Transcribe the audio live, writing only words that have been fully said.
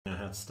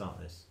to start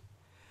this.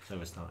 So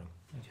we're starting.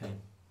 Okay.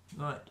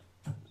 Right.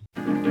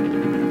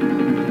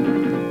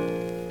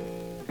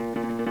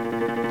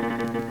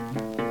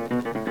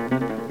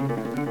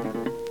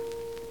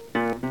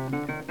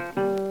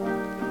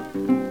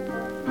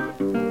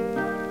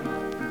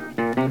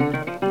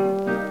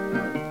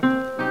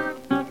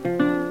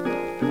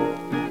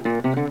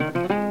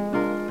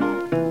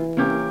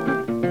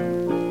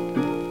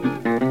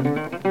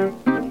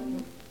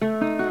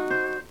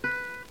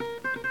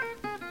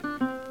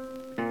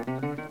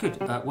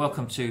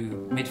 Welcome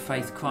to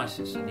Mid-Faith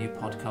Crisis, a new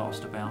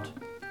podcast about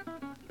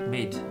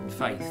mid and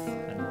faith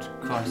and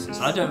crisis.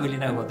 I don't really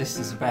know what this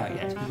is about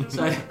yet,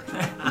 so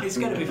it's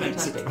going to be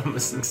fantastic. It's a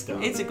promising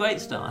start. It's a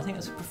great start. I think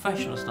it's a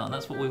professional start, and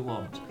that's what we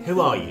want.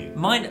 Who are you?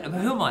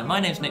 Who am I? My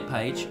name's Nick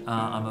Page.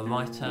 I'm a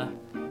writer,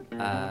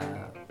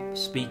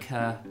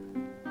 speaker,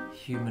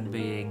 human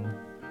being,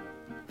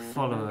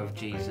 follower of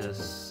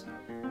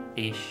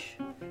Jesus-ish.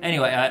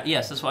 Anyway,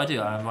 yes, that's what I do.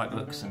 I write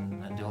books and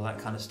do all that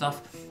kind of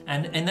stuff.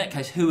 And in that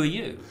case, who are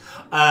you?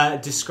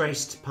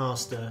 Disgraced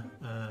pastor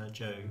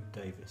Joe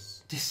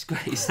Davis.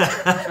 Disgraced.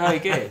 Very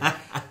good.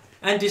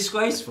 And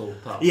disgraceful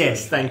pastor.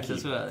 Yes, thank you.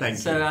 As well. Thank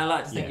so you. I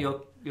like to think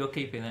you're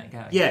keeping that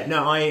going. Yeah,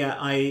 no,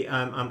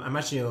 I'm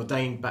actually an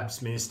ordained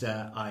Baptist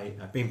minister.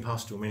 I've been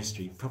pastoral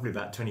ministry probably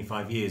about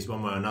 25 years,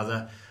 one way or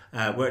another.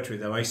 Worked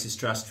with Oasis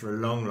Trust for a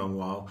long, long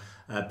while.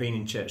 Been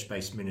in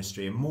church-based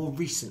ministry, and more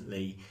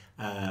recently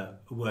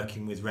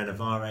working with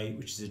Renovare,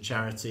 which is a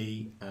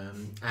charity,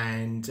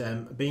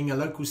 and being a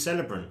local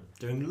celebrant,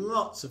 doing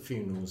lots of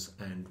funerals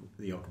and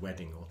the odd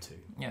wedding or two.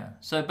 Yeah.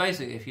 So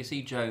basically, if you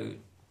see Joe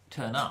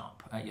turn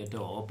up at your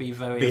door, be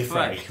very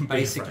afraid.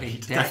 Basically,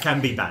 death, that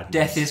can be bad.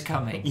 Death is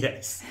coming.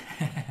 Yes.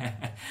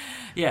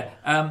 Yeah.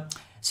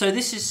 So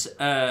this is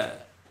a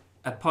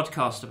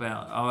podcast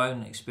about our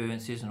own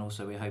experiences, and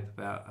also we hope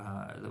about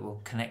that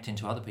will connect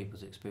into other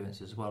people's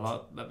experiences as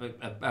well,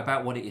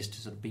 about what it is to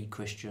sort of be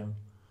Christian,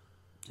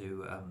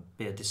 to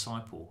be a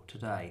disciple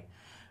today,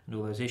 and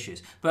all those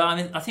issues. But I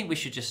mean, I think we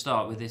should just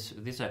start with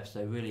this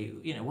episode. Really,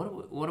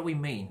 what do we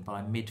mean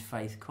by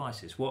mid-faith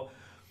crisis? What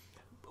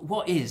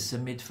is a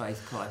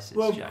mid-faith crisis,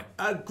 well, Joe?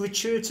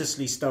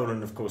 Gratuitously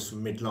stolen, of course,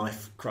 from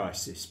midlife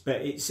crisis. But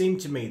it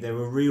seemed to me there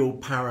were real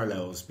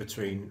parallels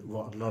between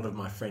what a lot of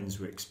my friends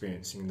were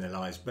experiencing in their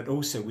lives, but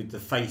also with the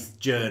faith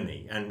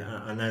journey. And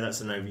I know that's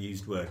an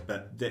overused word,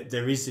 but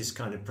there is this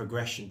kind of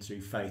progression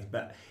through faith.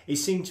 But it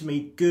seemed to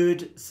me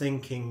good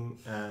thinking,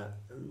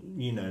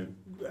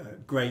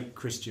 great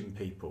Christian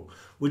people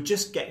were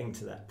just getting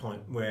to that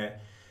point where,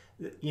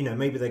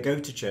 maybe they go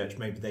to church,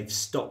 maybe they've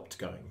stopped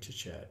going to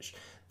church.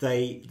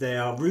 They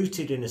are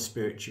rooted in a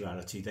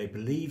spirituality, they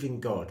believe in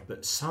God,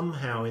 but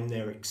somehow in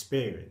their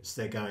experience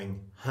they're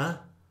going,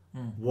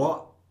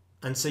 what?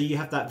 And so you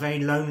have that very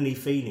lonely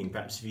feeling,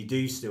 perhaps if you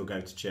do still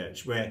go to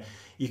church, where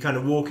you kind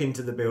of walk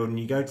into the building,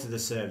 you go to the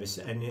service,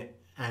 and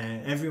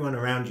everyone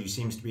around you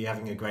seems to be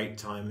having a great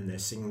time, and they're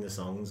singing the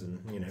songs,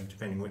 and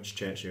depending which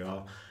church you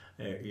are,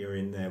 you're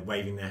in there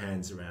waving their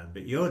hands around,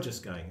 but you're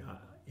just going,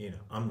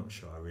 I'm not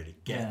sure I really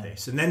get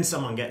this. And then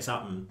someone gets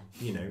up and,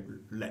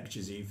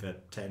 lectures you for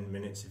 10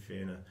 minutes if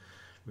you're in a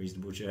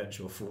reasonable church,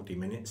 or 40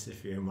 minutes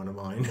if you're in one of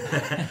mine.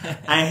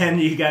 And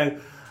you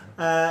go,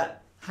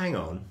 hang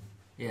on.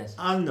 Yes.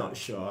 I'm not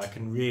sure I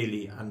can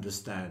really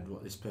understand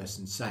what this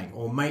person's saying,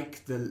 or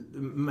make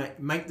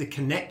the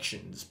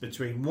connections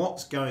between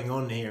what's going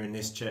on here in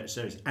this church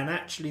service and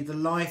actually the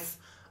life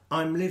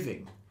I'm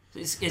living.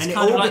 It's kind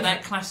of like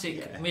that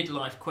classic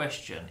midlife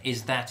question,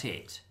 is that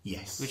it?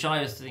 Yes. Which I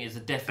always think is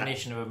the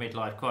definition of a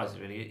midlife crisis,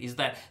 really, is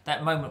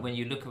that moment when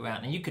you look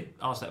around, and you could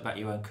ask that about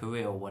your own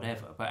career or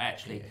whatever, but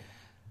actually,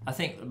 I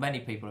think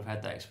many people have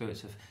had that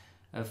experience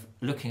of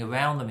looking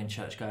around them in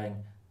church going,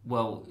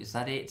 well, is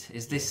that it?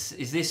 Is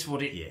this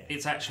what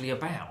it's actually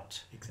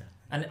about? Exactly.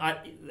 And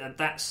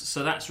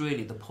that's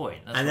really the point.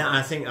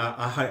 I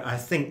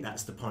think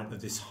that's the point of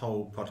this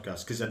whole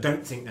podcast, because I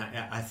don't think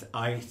that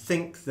I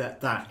think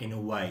that in a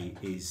way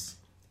is,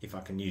 if I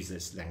can use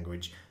this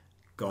language,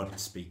 God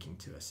speaking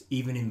to us,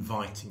 even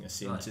inviting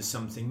us into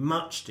something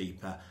much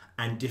deeper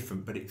and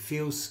different. But it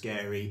feels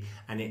scary,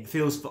 and it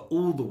feels for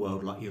all the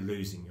world like you're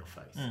losing your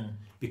faith,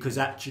 because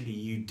actually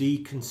you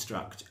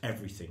deconstruct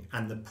everything,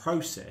 and the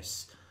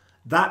process.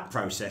 That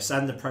process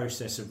and the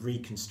process of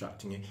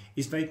reconstructing it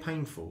is very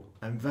painful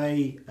and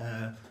very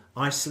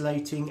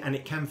isolating, and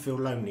it can feel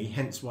lonely,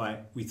 hence why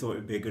we thought it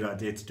would be a good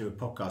idea to do a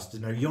podcast, to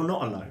know you're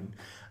not alone.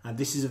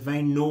 This is a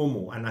very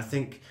normal and I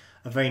think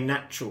a very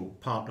natural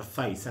part of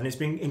faith, and it's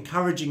been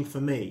encouraging for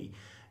me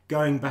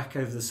going back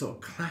over the sort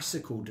of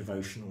classical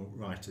devotional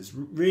writers,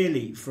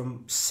 really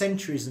from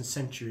centuries and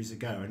centuries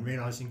ago, and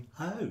realising,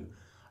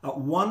 at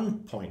one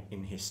point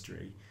in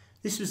history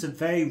this was a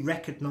very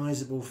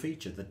recognisable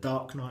feature, the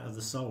dark night of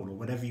the soul, or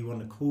whatever you want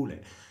to call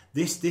it.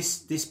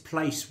 This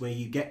place where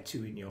you get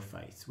to in your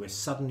faith, where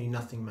suddenly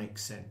nothing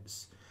makes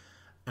sense,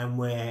 and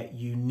where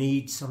you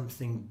need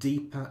something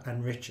deeper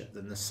and richer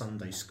than the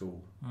Sunday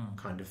school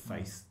kind of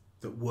faith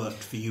that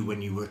worked for you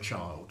when you were a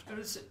child,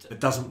 but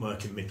doesn't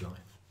work in midlife.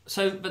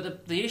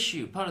 But the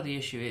issue, part of the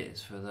issue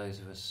is, for those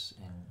of us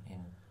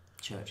in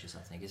churches,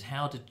 I think, is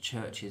how do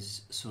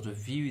churches sort of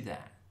view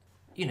that?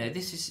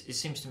 It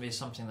seems to me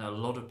something that a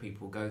lot of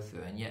people go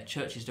through, and yet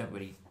churches don't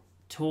really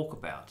talk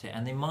about it,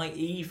 and they might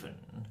even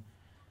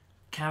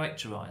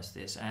characterise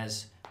this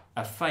as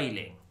a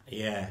failing.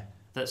 Yeah.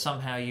 That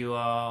somehow you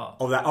are...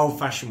 Or that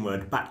old-fashioned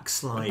word,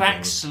 backsliding.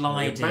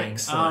 Backsliding.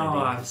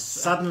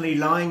 Suddenly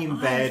lying in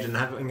bed and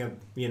having a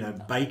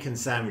bacon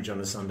sandwich on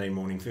a Sunday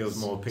morning feels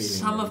more appealing.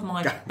 Some of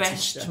my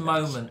best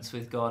moments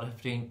with God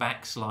have been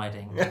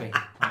backsliding, to be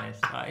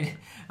honest.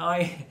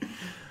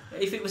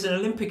 If it was an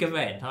Olympic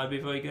event, I'd be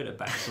very good at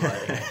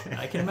backsliding.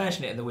 I can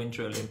imagine it in the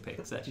Winter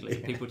Olympics,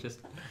 actually. Yeah. People just...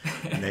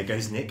 And there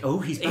goes Nick. Oh,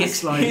 he's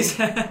backsliding.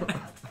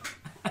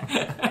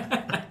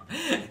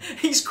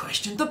 He's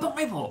questioned the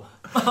Bible.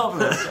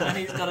 Marvellous. And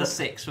he's got a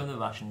 6 from the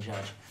Russian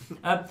judge.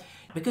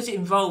 Because it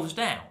involves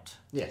doubt.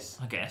 Yes.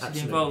 I guess.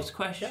 Absolutely. It involves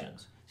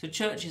questions. Yeah. So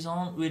churches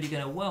aren't really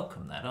going to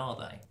welcome that, are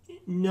they?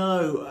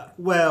 No.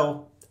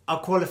 Well, I'll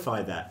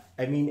qualify that.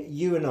 I mean,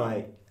 you and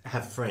I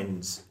have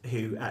friends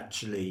who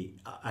actually,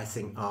 I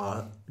think,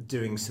 are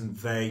doing some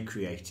very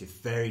creative,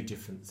 very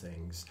different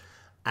things.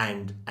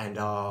 And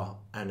are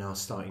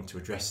starting to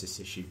address this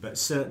issue. But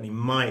certainly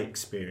my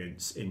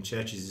experience in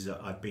churches that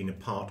I've been a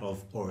part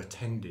of or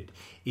attended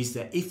is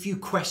that if you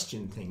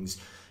question things,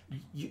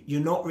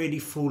 you're not really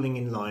falling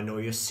in line,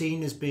 or you're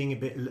seen as being a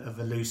bit of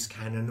a loose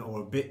cannon, or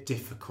a bit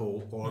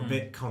difficult, or a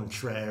bit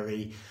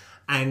contrary,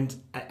 and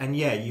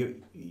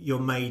you're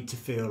made to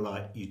feel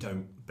like you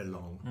don't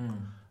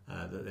belong,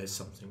 that there's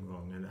something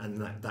wrong,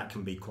 and that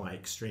can be quite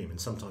extreme, and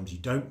sometimes you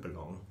don't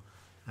belong.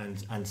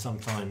 And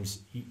sometimes,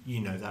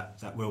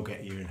 that will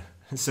get you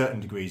in certain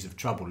degrees of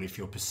trouble if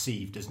you're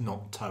perceived as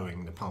not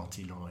towing the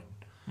party line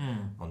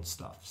on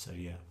stuff. So,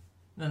 yeah.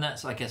 And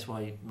that's, I guess,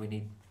 why we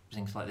need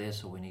things like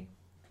this, or we need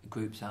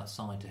groups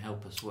outside to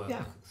help us work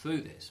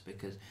through this,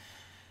 because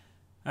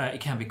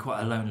it can be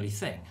quite a lonely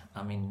thing.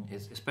 I mean,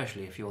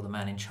 especially if you're the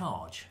man in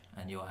charge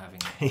and you're having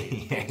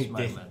these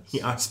moments.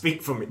 Yeah, I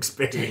speak from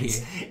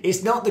experience.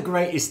 It's not the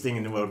greatest thing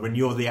in the world when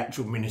you're the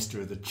actual minister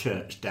of the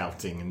church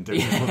doubting and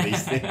doing all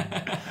these things.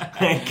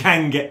 It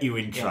can get you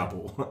in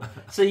trouble.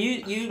 So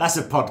you that's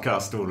a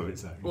podcast all of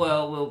its own.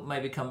 Well, we'll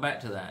maybe come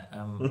back to that.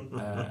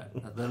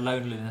 The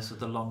loneliness of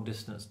the long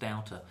distance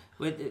doubter.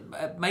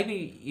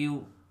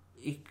 Maybe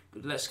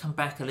let's come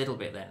back a little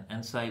bit then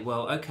and say,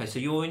 well, okay, so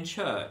you're in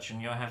church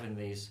and you're having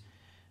these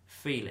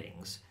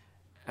feelings.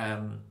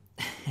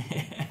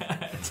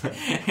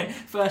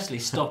 Firstly,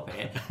 stop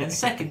it, and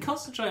second,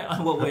 concentrate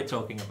on what we're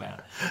talking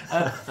about.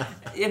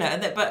 You're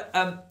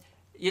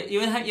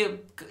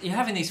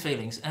having these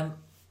feelings.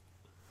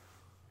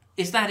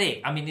 Is that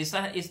it? I mean,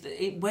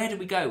 where do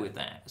we go with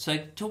that? So,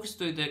 talk us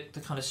through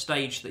the kind of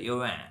stage that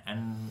you're at,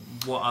 and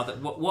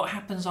what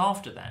happens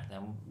after that.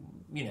 Then,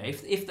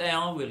 if they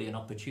are really an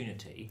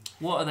opportunity,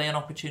 what are they an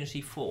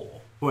opportunity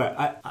for?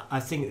 Well,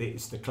 I think that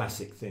it's the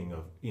classic thing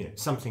of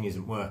something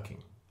isn't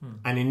working.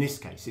 And in this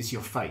case, it's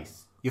your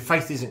faith. Your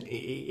faith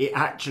it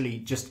actually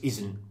just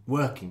isn't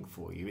working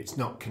for you. It's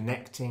not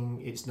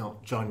connecting. It's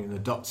not joining the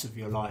dots of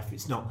your life.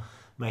 It's not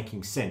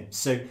making sense.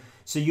 So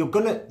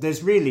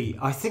there's really,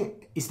 I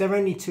think, is there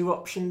only 2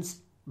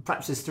 options?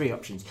 Perhaps there's 3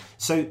 options.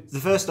 So the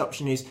first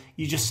option is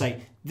you just say,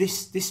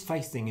 this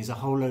faith thing is a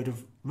whole load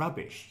of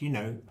rubbish,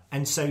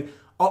 And so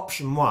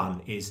option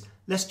 1 is,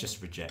 let's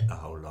just reject the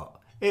whole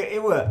lot.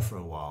 It worked for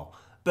a while.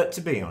 But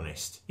to be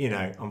honest,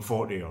 I'm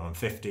 40 or I'm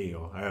 50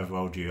 or however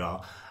old you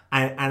are,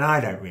 and I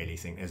don't really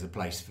think there's a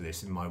place for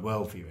this in my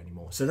worldview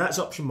anymore. So that's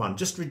option 1,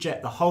 just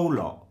reject the whole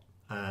lot.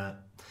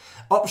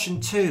 Option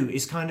 2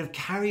 is kind of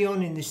carry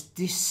on in this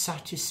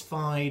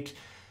dissatisfied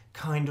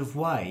kind of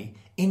way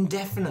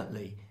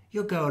indefinitely.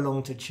 You'll go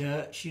along to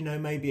church,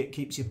 maybe it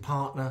keeps your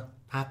partner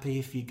happy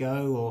if you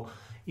go, or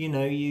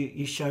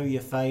you show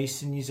your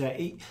face and you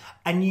say,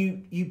 and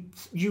you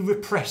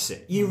repress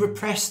it. You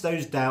repress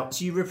those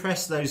doubts. You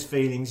repress those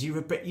feelings.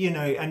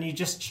 And you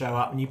just show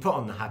up and you put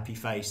on the happy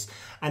face.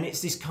 And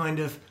it's this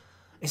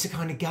it's a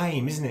kind of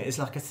game, isn't it? It's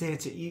like a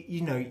theatre.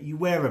 You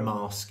wear a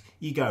mask,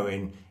 you go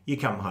in, you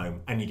come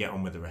home, and you get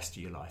on with the rest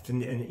of your life.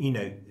 And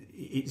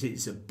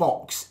it's a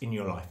box in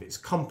your life. It's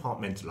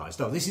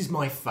compartmentalised. Oh, this is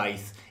my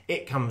faith.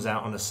 It comes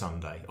out on a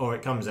Sunday, or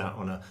it comes out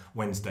on a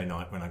Wednesday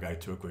night when I go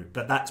to a group.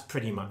 But that's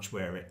pretty much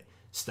where it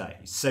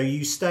stays. So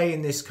you stay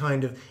in this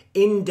kind of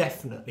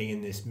indefinitely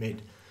in this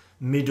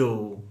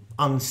middle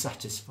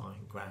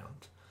unsatisfying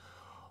ground.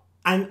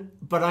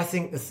 But I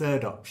think the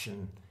third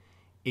option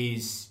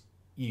is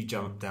you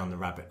jump down the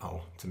rabbit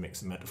hole, to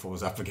mix the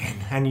metaphors up again,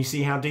 and you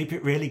see how deep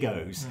it really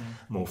goes,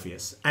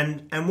 Morpheus.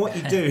 And what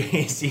you do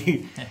is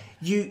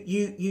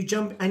you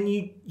jump and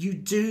you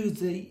do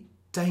the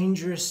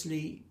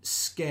dangerously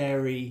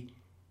scary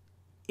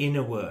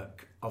inner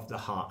work of the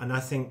heart. And I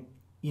think,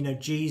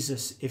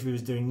 Jesus, if he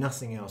was doing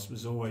nothing else,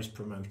 was always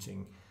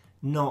promoting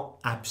not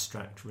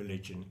abstract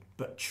religion,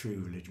 but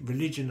true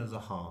religion of the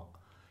heart.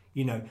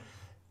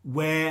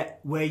 Where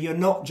you're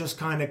not just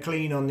kind of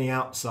clean on the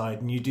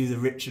outside and you do the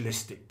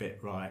ritualistic bit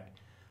right,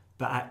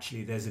 but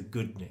actually there's a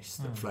goodness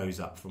that flows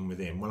up from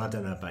within. Well, I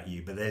don't know about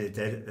you, but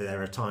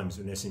there are times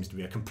when there seems to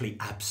be a complete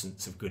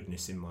absence of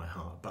goodness in my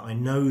heart. But I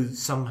know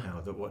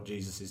somehow that what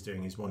Jesus is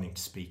doing is wanting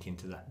to speak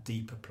into that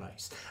deeper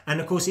place. And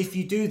of course, if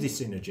you do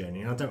this inner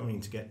journey, and I don't mean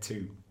to get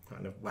too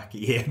kind of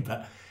wacky here,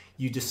 but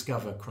you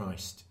discover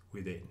Christ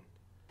within.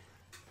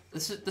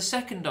 The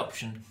second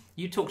option,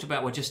 you talked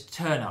about, well, just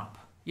turn up.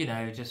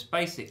 Just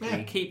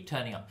basically keep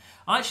turning up.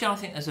 Actually, I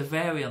think there's a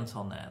variant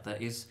on there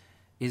that is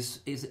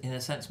in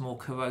a sense more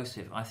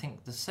corrosive. I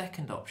think the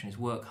second option is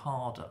work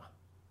harder.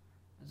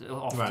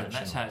 Often, right,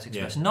 that's sure. how it's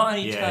expressed. Not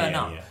only turn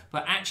up, yeah.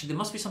 but actually there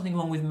must be something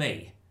wrong with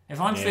me. If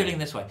I'm feeling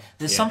this way,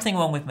 there's something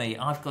wrong with me.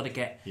 I've got to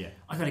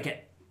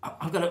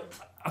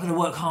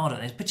work harder.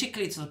 And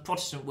particularly to the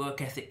Protestant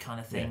work ethic kind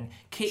of thing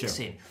kicks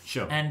in.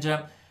 Sure.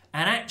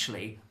 And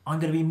actually, I'm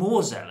going to be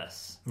more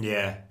zealous.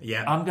 Yeah.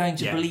 I'm going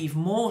to believe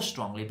more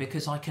strongly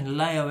because I can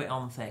layer it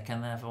on thick,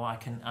 and therefore I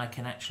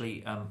can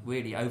actually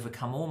really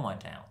overcome all my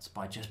doubts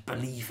by just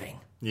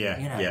believing.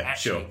 Actually,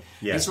 sure.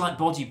 Yeah. It's like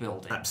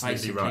bodybuilding. Absolutely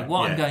basically. right.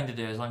 What I'm going to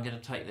do is I'm going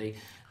to take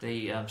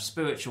the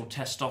spiritual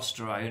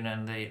testosterone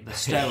and the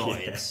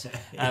steroids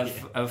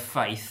of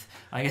faith.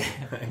 I'm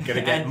going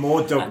to get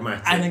more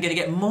dogmatic. And I'm going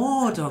to get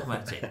more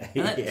dogmatic.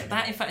 And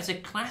that, in fact, is a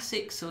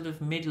classic sort of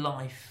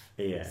midlife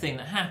thing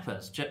that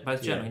happens,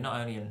 both generally, not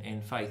only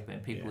in faith, but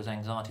in people's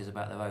anxieties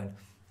about their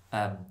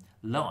own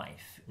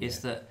life,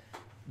 is that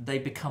they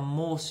become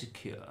more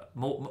secure,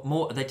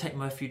 more. They take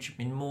refuge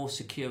in more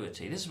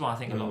security. This is why I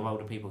think a lot of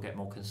older people get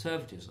more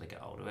conservative as they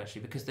get older,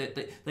 actually, because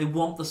they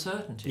want the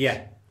certainty.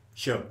 Yeah,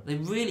 sure. They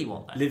really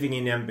want that. Living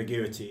in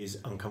ambiguity is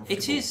uncomfortable.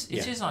 It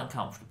is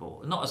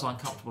uncomfortable. Not as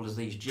uncomfortable as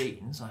these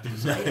jeans, I should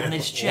say, and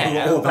this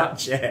chair. That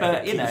chair.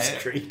 But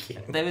keeps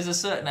creaking. There is a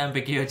certain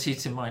ambiguity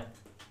to my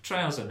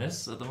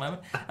trouserness at the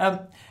moment.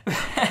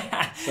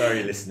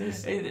 Sorry,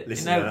 listeners.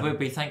 We'll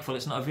be thankful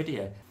it's not a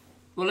video.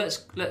 Well,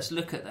 let's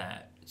look at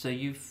that. So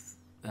you've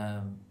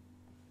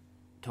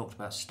talked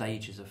about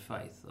stages of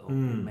faith, or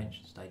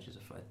mentioned stages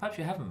of faith. Perhaps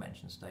you haven't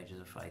mentioned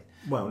stages of faith.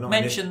 Well, not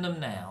mention them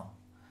now.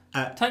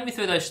 Take me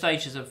through those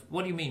stages of.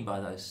 What do you mean by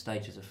those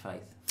stages of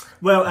faith?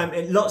 Well,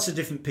 lots of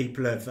different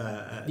people have.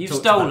 You've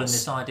stolen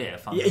this idea.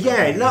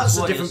 Lots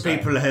of different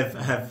people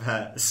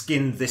have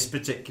skinned this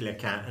particular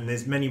cat, and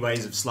there's many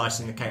ways of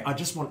slicing the cake. I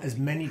just want as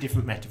many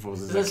different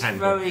metaphors as I can.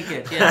 That's very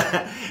good.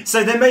 Yeah.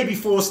 So there may be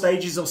 4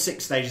 stages, or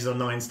 6 stages, or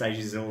 9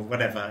 stages, or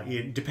whatever.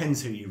 It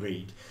depends who you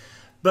read,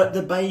 but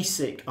the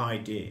basic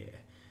idea.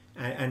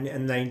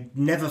 And they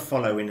never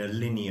follow in a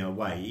linear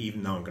way,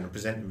 even though I'm going to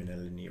present them in a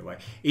linear way,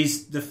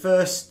 is the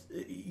first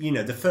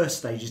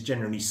stage is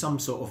generally some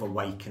sort of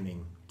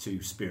awakening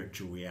to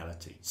spiritual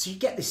reality. So you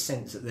get this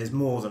sense that there's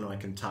more than I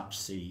can touch,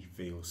 see,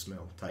 feel,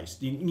 smell, taste.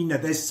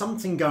 There's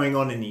something going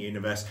on in the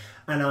universe,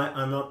 and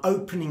I'm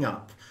opening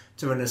up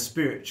to a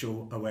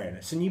spiritual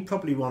awareness. And you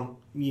probably want,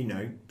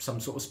 some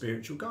sort of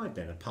spiritual guide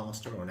then, a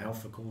pastor or an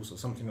alpha course or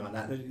something like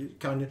that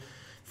kind of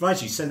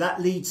provides you. So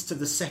that leads to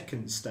the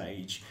second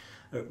stage,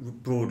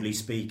 broadly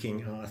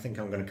speaking. I think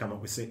I'm going to come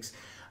up with 6,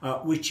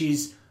 which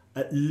is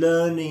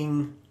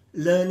learning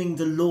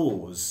the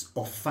laws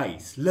of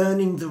faith,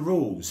 learning the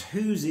rules,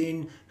 who's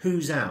in,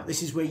 who's out.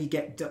 This is where you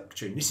get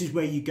doctrine. This is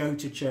where you go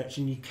to church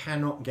and you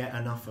cannot get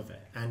enough of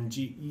it. And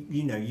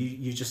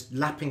you're just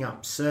lapping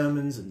up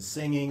sermons and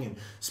singing and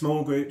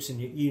small groups,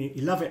 and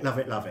you love it, love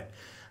it, love it.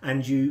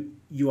 And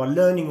you are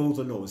learning all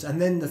the laws. And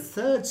then the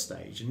third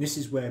stage, and this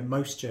is where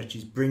most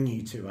churches bring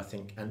you to, I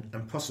think,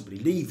 and possibly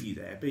leave you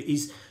there, but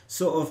is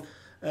sort of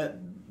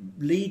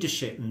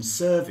leadership and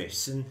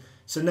service. And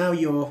so now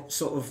you're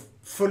sort of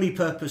fully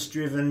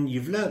purpose-driven,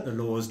 you've learnt the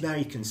laws, now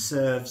you can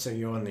serve. So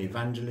you're on the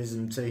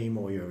evangelism team,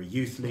 or you're a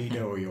youth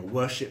leader, or you're a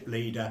worship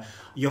leader.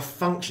 You're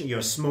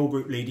a small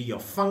group leader, you're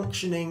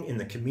functioning in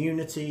the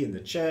community, in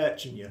the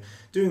church, and you're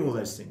doing all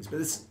those things.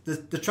 But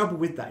the trouble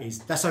with that is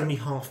that's only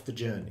half the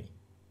journey.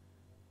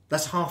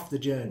 That's half the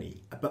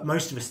journey, but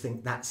most of us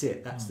think that's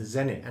it. That's the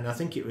zenith. And I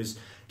think it was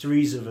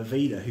Teresa of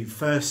Avila who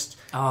first.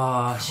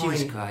 She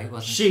was great,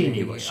 wasn't she? She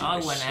knew what she I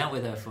was. went out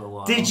with her for a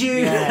while. Did you?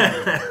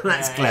 Yeah.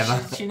 That's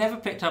clever. She never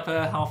picked up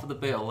her half of the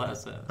bill.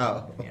 That's it.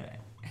 Oh.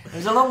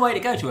 There's a long way to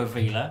go to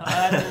Avila. I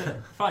had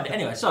to find it.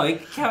 Anyway,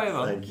 sorry, carry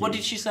on. What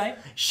did she say?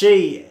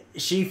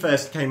 She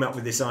first came up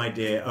with this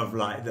idea of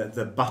like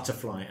the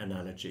butterfly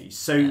analogy.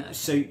 So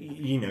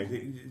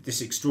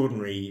this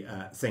extraordinary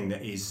thing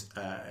that is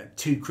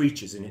 2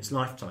 creatures in its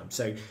lifetime.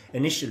 So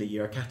initially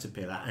you're a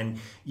caterpillar, and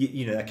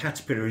a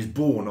caterpillar is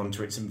born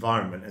onto its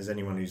environment, as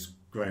anyone who's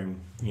grown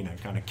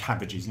kind of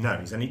cabbages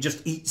knows, and it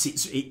just eats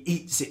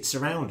its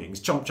surroundings,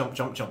 chomp chomp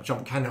chomp chomp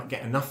chomp, cannot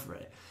get enough of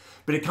it.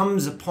 But it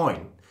comes a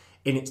point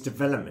in its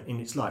development, in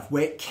its life,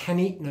 where it can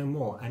eat no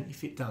more, and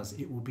if it does,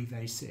 it will be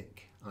very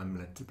sick, I'm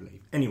led to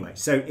believe. Anyway,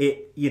 so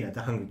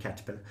the hungry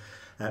caterpillar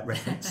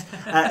reference.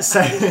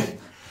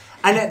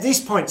 And at this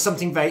point,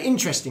 something very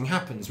interesting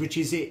happens, which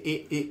is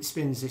it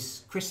spins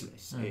this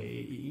chrysalis.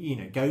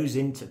 It goes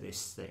into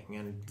this thing,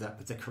 and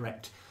with the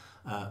correct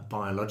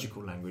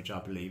biological language, I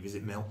believe, is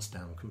it melts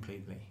down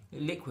completely.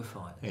 It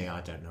liquefies. Yeah,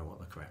 I don't know what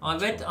the correct. I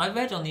read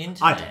on the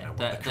I don't internet know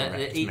that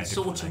it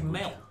sort of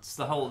melts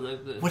the whole.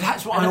 Well,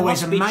 that's what I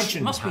always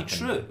imagined. Must be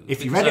true.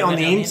 If you read it on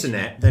the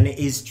internet, then it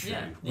is true.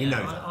 Yeah, we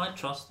know that. I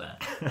trust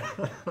that.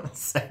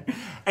 So,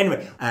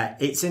 anyway,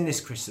 it's in this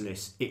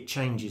chrysalis. It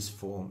changes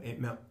form.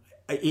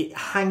 It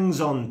hangs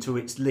on to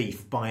its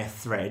leaf by a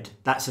thread.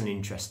 That's an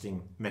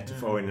interesting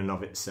metaphor in and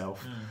of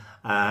itself.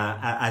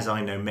 As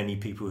I know many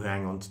people who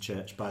hang on to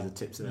church by the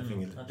tips of their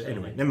fingers. But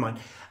anyway, never mind.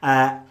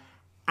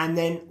 And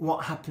then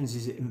what happens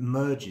is it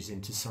emerges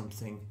into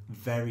something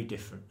very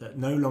different that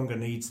no longer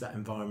needs that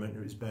environment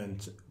it was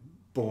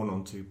born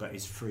onto, but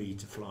is free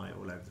to fly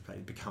all over the place.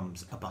 It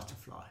becomes a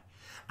butterfly.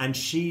 And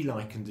she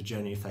likened the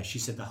journey of faith. She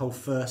said the whole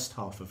first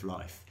half of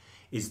life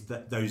is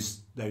that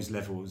those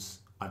levels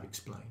I've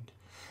explained.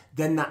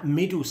 Then that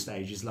middle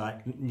stage is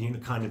like,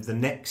 kind of the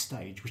next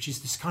stage, which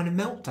is this kind of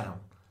meltdown.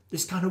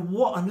 This kind of,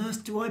 what on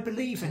earth do I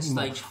believe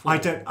anymore? Stage 4.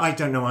 I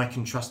don't know I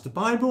can trust the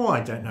Bible. I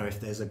don't know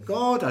if there's a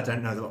God. I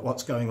don't know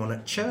what's going on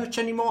at church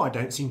anymore. I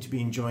don't seem to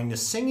be enjoying the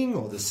singing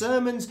or the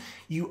sermons.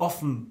 You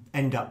often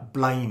end up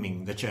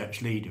blaming the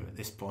church leader at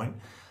this point,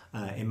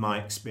 in my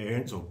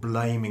experience, or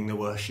blaming the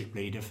worship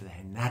leader for their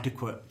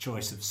inadequate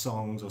choice of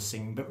songs or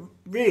singing. But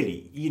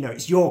really,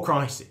 it's your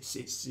crisis.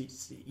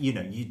 It's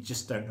you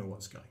just don't know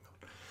what's going on.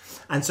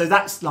 And so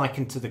that's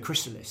likened to the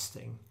chrysalis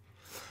thing.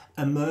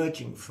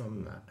 Emerging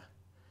from that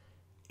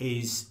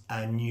is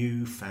a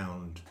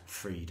newfound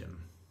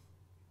freedom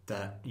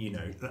that,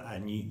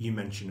 and you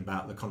mentioned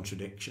about the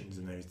contradictions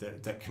and those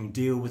that can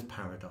deal with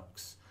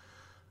paradox,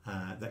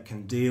 that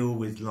can deal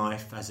with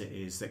life as it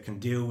is, that can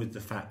deal with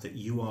the fact that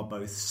you are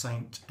both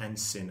saint and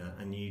sinner,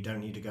 and you don't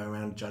need to go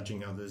around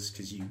judging others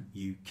because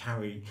you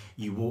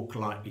walk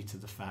lightly to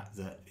the fact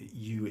that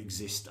you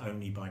exist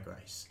only by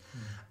grace.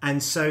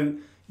 And so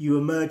you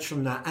emerge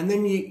from that, and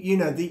then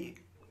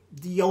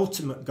the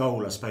ultimate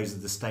goal, I suppose,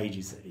 of the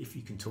stages, if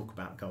you can talk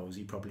about goals,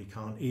 you probably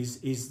can't,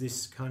 is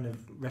this kind of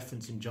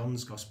reference in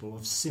John's Gospel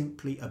of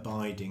simply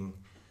abiding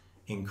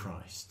in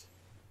Christ.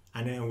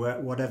 And in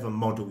whatever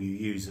model you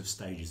use of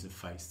stages of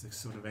faith, the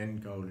sort of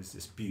end goal is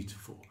this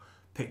beautiful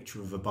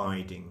picture of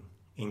abiding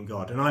in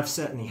God. And I've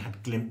certainly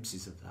had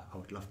glimpses of that. I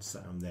would love to say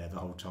I'm there the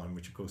whole time,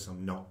 which of course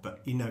I'm not.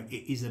 But,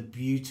 it is a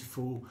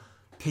beautiful,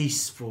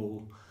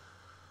 peaceful,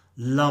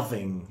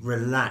 loving,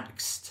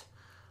 relaxed,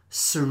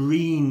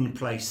 serene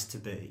place to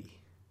be,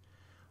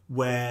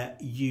 where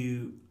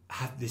you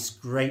have this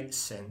great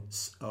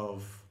sense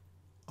of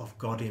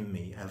God in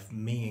me, of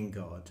me in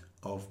God,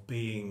 of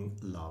being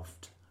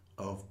loved,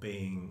 of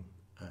being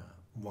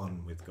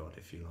one with God,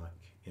 if you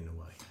like, in a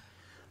way.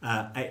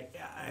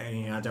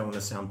 I don't want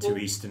to sound too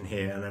Eastern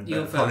here, and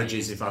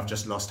apologies if I've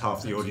just lost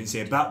half the audience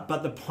here. But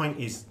the point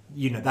is,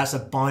 that's a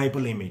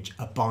Bible image,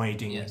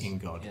 abiding in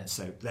God. Yes.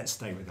 So let's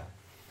stay with that.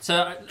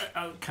 So,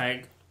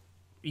 okay,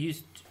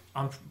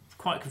 I'm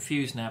quite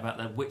confused now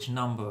about which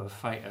number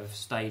of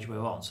stage we're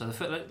on. So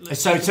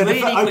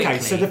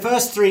the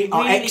first three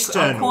are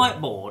external. I'm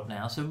quite bored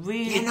now. So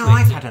really,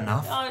 I've had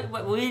enough.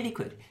 Really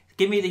quick.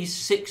 Give me these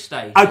 6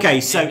 stages.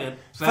 Okay, so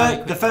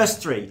the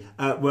first 3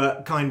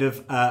 were kind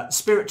of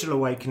spiritual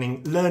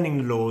awakening, learning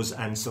the laws,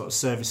 and sort of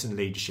service and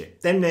leadership.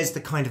 Then there's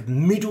the kind of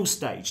middle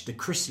stage, the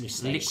chrysalis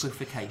stage,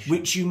 liquefaction,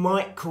 which you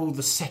might call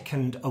the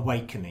second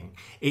awakening.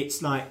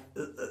 It's like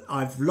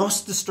I've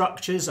lost the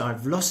structures,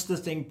 I've lost the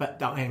thing,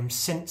 but I am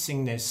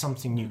sensing there's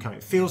something new coming.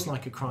 It feels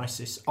like a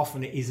crisis.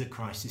 Often it is a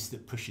crisis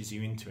that pushes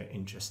you into it.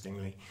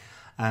 Interestingly,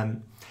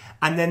 and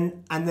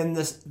then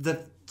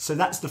so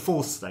that's the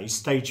 4th stage.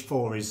 Stage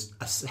 4 is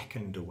a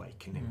second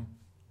awakening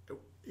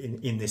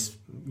in this,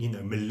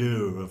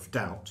 milieu of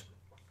doubt.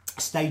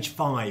 Stage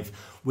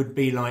 5 would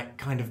be like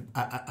kind of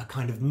a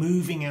kind of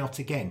moving out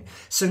again.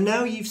 So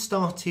now you've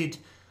started.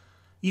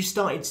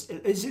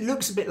 It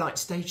looks a bit like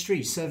stage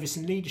 3, service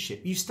and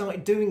leadership. You've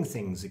started doing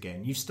things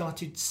again. You've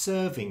started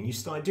serving.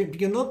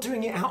 You're not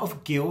doing it out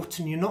of guilt,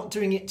 and you're not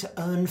doing it to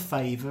earn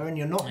favour, and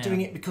you're not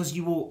doing it because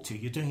you ought to.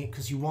 You're doing it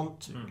because you want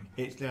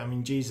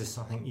to. Jesus,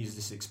 I think, used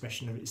this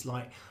expression of it's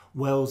like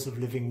wells of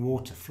living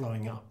water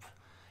flowing up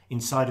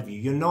inside of you.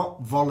 You're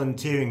not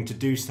volunteering to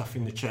do stuff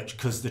in the church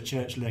because the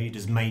church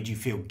leaders made you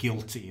feel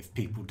guilty if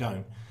people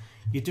don't.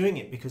 You're doing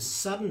it because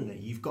suddenly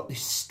you've got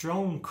this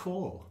strong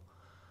core.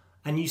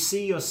 And you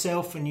see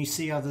yourself and you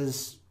see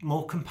others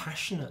more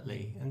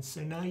compassionately. And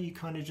so now you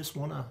kind of just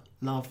want to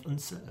love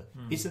and serve.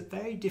 It's a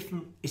very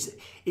different...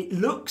 It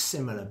looks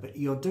similar, but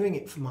you're doing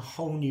it from a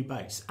whole new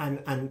base.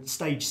 And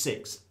stage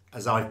 6,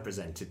 as I've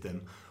presented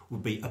them,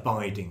 would be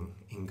abiding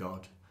in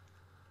God,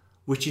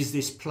 which is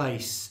this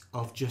place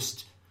of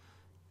just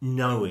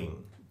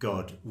knowing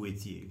God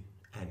with you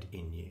and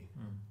in you,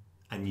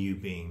 and you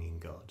being in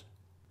God.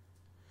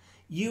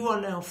 You are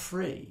now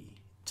free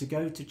to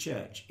go to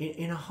church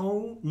in a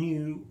whole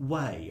new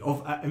way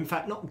of, in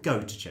fact, not go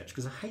to church,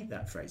 because I hate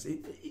that phrase,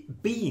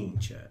 being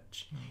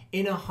church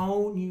in a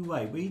whole new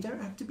way where you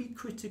don't have to be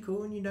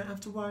critical and you don't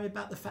have to worry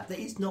about the fact that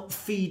it's not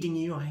feeding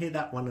you. I hear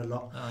that one a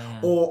lot.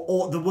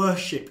 Or the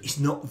worship is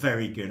not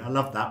very good. I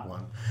love that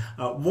one.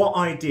 What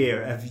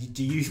idea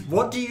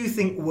what do you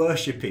think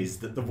worship is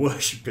that the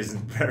worship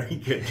isn't very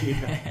good? You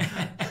know?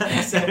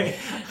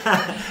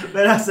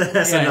 But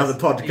that's another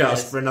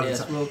podcast for another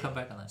time. We'll come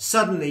back on that.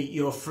 Suddenly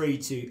you're free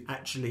to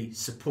actually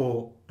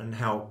support and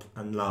help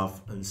and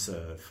love and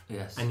serve.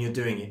 Yes. And you're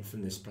doing it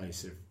from this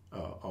place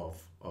of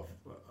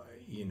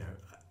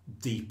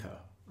deeper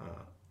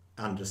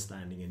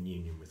understanding and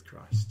union with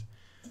Christ.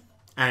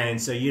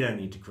 And so you don't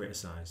need to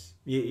criticise.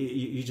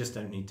 You just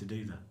don't need to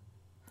do that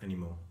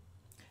anymore.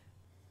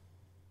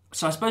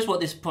 So I suppose what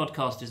this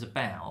podcast is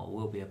about, or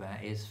will be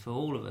about, is for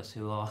all of us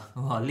who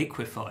are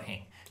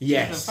liquefying.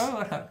 Yes.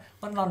 What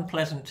an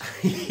unpleasant,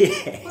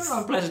 Yes. what an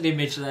unpleasant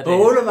image that For is.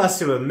 all of us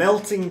who are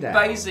melting down.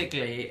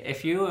 Basically,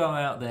 if you are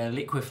out there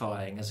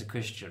liquefying as a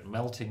Christian,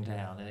 melting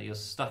down, and you're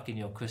stuck in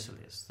your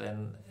chrysalis,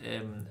 then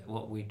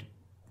what we'd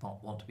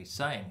want to be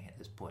saying at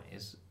this point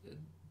is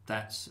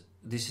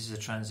this is a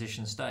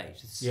transition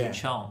stage. This is a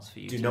chance for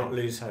you Do not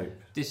lose hope.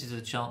 This is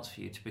a chance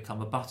for you to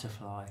become a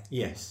butterfly.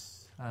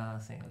 Yes. I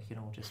think we can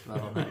all just dwell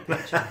on that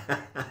picture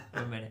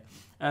for a minute.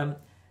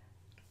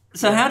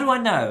 So how do I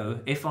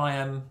know if I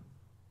am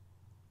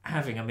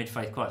having a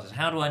mid-faith crisis?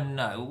 How do I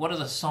know? What are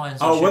the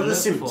signs I should what are the look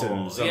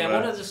symptoms? for?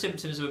 What are the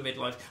symptoms of a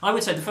midlife? I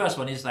would say the first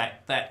one is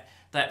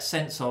that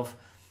sense of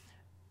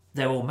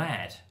they're all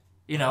mad.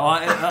 You know,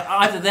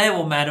 either they're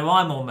all mad or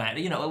I'm all mad.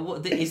 You know,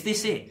 is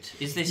this it?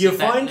 Is this you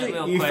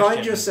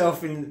find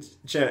yourself in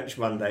church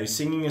one day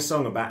singing a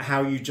song about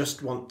how you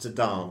just want to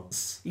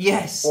dance.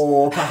 Yes.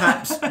 Or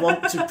perhaps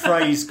want to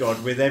praise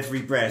God with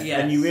every breath,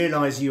 yes. and you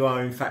realise you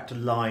are in fact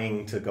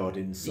lying to God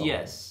in song.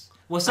 Yes.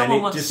 Well,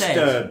 someone once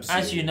said,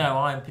 as you. you know,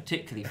 I am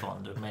particularly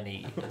fond of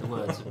the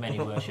words of many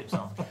worship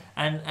songs.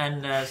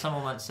 And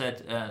someone once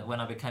said, when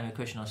I became a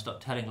Christian, I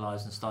stopped telling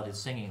lies and started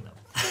singing them.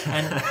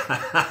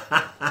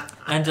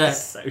 And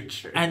that's so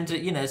true. And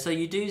so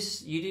you do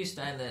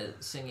stand there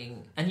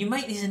singing, and you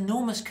make these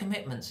enormous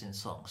commitments in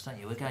songs, don't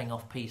you? We're going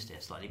off piece here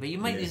slightly, but you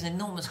make these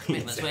enormous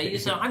commitments where you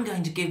say, "I'm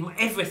going to give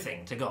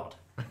everything to God."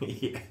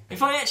 Yeah.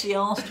 If I actually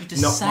asked you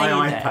to Not say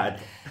my that,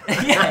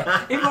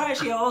 iPad. if I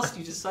actually asked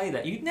you to say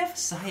that, you'd never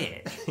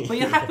say it. But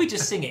you're happy to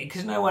sing it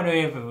because no one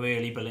ever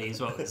really believes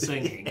what they're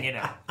singing. You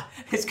know,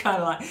 it's kind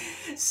of like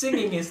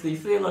singing is the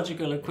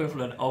theological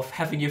equivalent of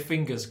having your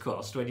fingers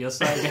crossed when you're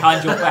saying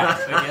behind your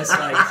back when you're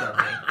saying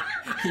something.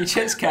 You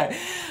just go,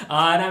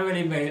 I don't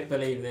really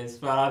believe this,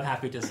 but I'm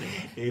happy to sing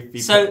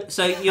it.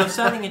 So you're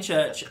serving in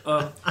church.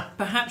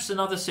 Perhaps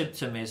another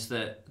symptom is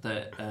that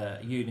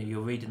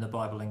you're reading the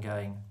Bible and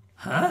going,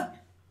 huh?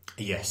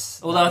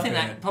 Yes. Although I think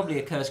that probably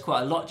occurs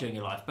quite a lot during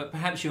your life, but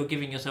perhaps you're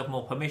giving yourself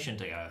more permission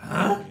to go,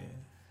 huh? Yeah.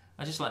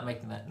 I just like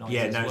making that noise.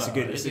 Yeah, as no,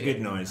 well. it's a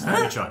good noise.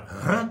 Let me try.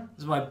 Huh?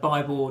 It's my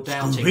Bible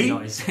doubting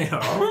noise.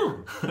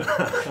 and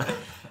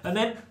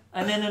then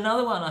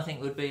another one I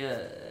think would be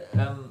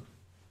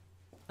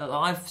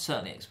I've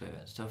certainly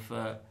experienced of.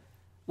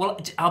 Well,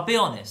 I'll be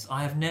honest.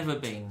 I have never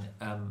been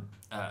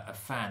a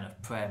fan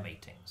of prayer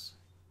meetings.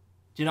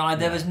 Do you know?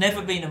 There has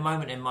never been a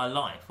moment in my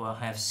life where I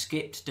have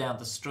skipped down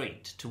the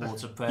street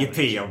towards a prayer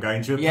meeting. I'm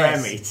going to a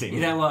prayer meeting. You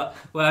know what?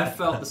 Where I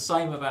felt the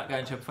same about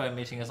going to a prayer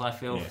meeting as I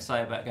feel,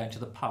 say, about going to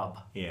the pub.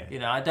 Yeah. You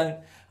know,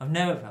 I've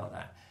never felt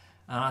that.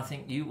 And I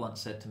think you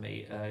once said to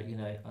me,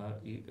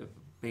 you're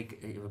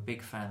a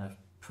big fan of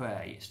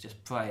prayer. It's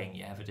just praying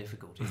you have a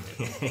difficulty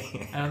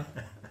with.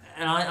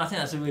 And I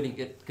think that's a really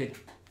good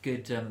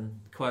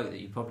quote that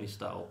you probably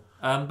stole.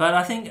 But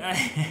I think,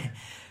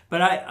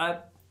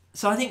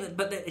 So I think,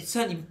 but it's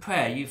certainly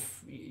prayer.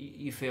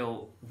 You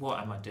feel, what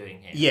am I doing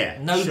here? Yeah,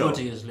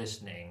 nobody is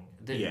listening.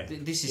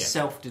 This is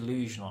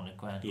self-delusion on a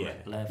grand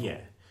level.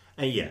 Yeah,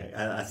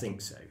 I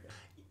think so.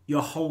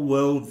 Your whole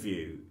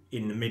worldview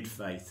in the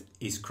mid-faith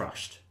is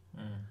crushed,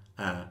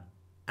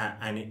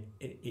 and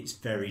it's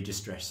very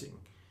distressing.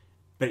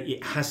 But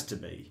it has to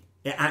be.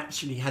 It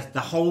actually has. The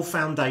whole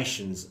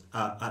foundations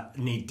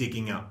need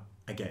digging up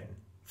again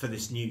for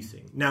this new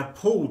thing. Now,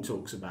 Paul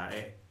talks about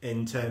it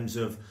in terms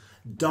of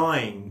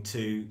dying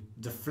to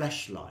the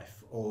flesh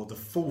life or the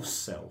false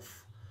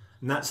self,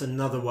 and that's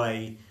another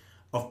way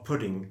of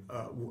putting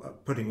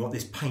what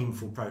this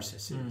painful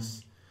process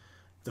is.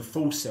 The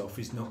false self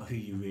is not who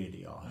you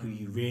really are. Who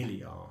you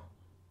really are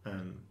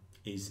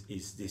is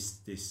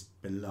this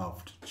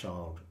beloved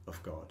child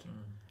of God.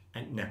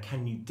 And now,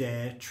 can you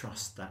dare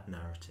trust that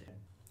narrative?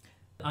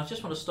 I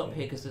just want to stop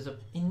here because there's an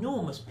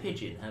enormous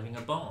pigeon having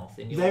a bath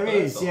in your There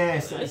is, box.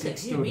 yes. That's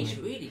extraordinary. He's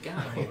really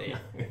going with it.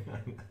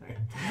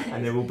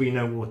 And there will be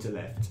no water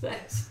left.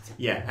 That's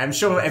I'm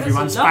sure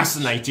everyone's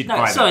fascinated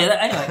by that.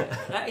 Anyway,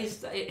 that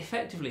is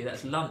effectively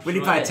that's lunch. Will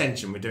you pay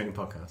attention? We're doing a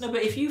podcast. No,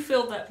 but if you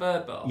filled that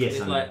bird bath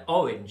with like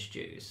orange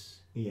juice,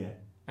 and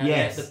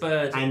the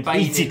birds and bathed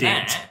in heated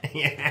that,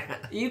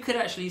 it, you could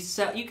actually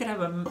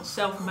have a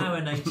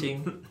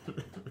self-marinating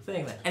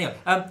thing there. Anyway,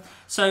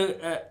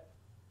 so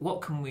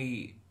what can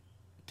we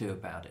do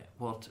about it?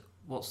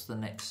 What's the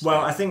next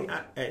Well, step? I think,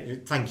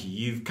 thank you,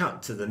 you've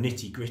cut to the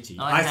nitty-gritty.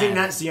 I I think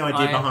have. that's the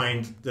idea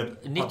behind the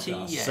Nitty,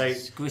 podcast.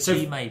 yes.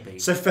 Gritty, maybe.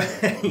 So,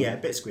 yeah, a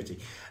bit squitty.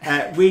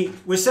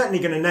 We're certainly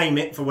going to name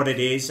it for what it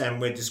is,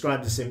 and we'll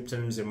describe the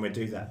symptoms, and we'll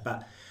do that.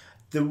 But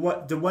the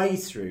way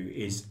through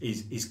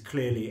is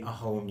clearly a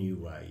whole new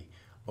way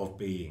of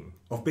being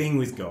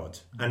with God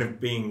and of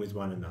being with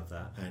one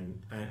another,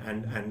 and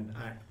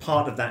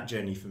part of that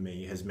journey for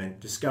me has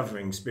meant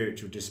discovering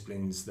spiritual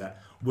disciplines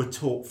that were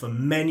taught for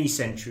many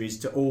centuries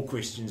to all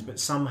Christians, but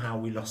somehow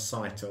we lost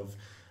sight of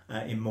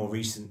in more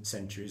recent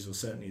centuries, or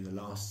certainly the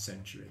last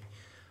century.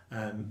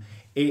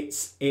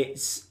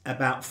 It's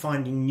about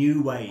finding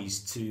new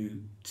ways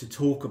to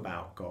talk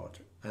about God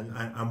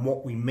and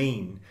what we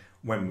mean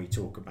when we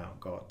talk about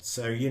God.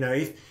 So, you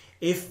know,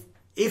 if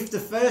the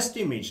first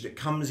image that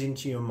comes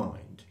into your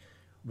mind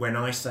when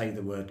I say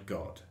the word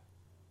God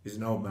is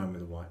an old man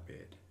with a white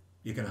beard,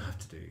 you're going to have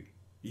to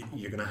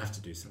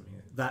do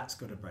something. That's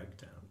got to break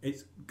down.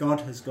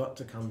 God has got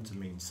to come to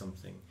mean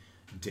something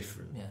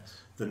different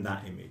than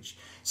that image.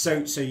 So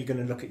you're going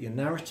to look at your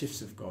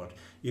narratives of God.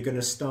 You're going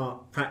to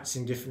start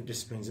practicing different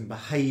disciplines and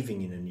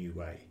behaving in a new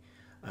way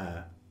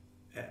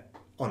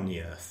on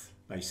the earth,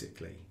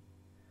 basically.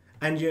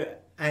 And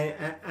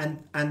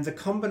the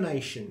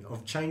combination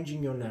of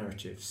changing your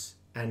narratives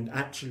and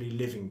actually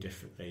living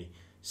differently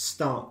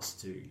starts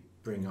to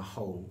bring a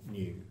whole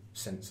new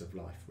sense of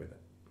life with it.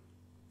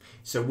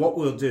 So what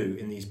we'll do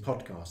in these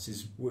podcasts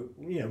is,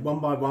 one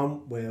by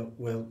one, we'll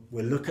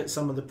look at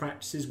some of the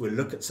practices, we'll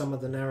look at some of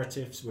the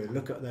narratives, we'll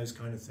look at those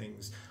kind of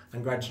things,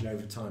 and gradually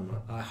over time,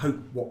 I hope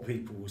what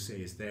people will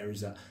see is there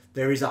is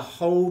a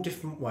whole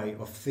different way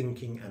of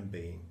thinking and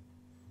being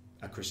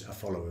a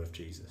follower of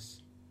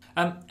Jesus.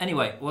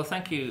 Anyway, well,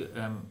 thank you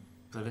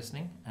for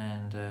listening,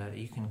 and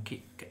you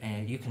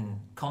can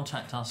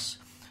contact us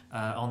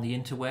on the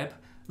interweb.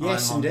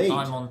 Yes, indeed.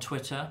 I'm on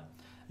Twitter.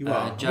 You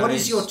are. What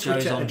is your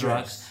Twitter address?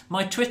 Drugs.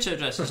 My Twitter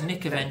address is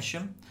Nick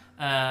Evensham,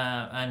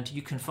 and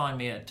you can find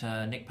me at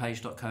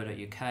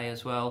nickpage.co.uk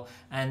as well.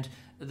 And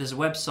there's a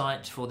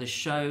website for this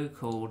show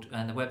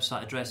and the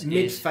website address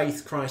is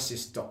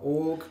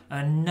midfaithcrisis.org.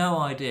 No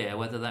idea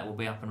whether that will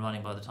be up and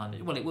running by the time.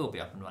 Well, it will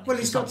be up and running. Well,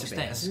 it's got to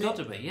be. It's got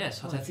to be.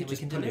 Yes, I don't think we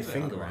can deliver your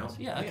finger out.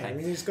 Yeah, okay. I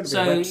mean, there's got to be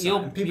a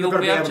website, and people have got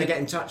to be able to get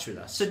in touch with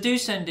us. So do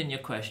send in your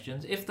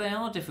questions. If they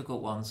are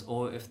difficult ones,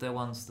 or if they're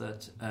ones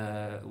that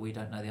we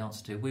don't know the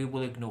answer to, we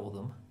will ignore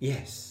them.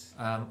 Yes.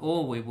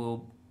 Or we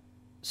will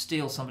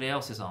steal somebody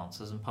else's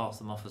answers and pass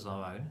them off as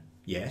our own.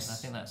 Yes, I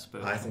think that's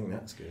spiritual. I think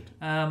that's good.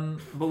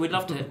 But we'd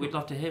love to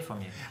hear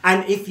from you.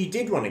 And if you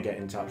did want to get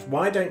in touch,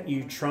 why don't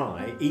you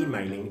try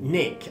emailing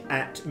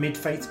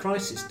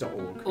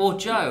nick@midfaithcrisis.org or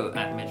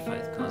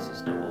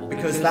joe@midfaithcrisis.org,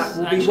 because that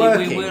will actually be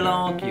working. We will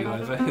argue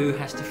over who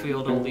has to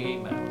field all the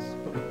emails,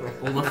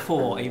 all the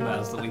 4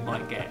 emails that we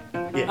might get.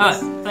 Yes. All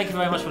right, thank you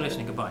very much for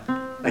listening. Goodbye.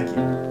 Thank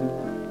you.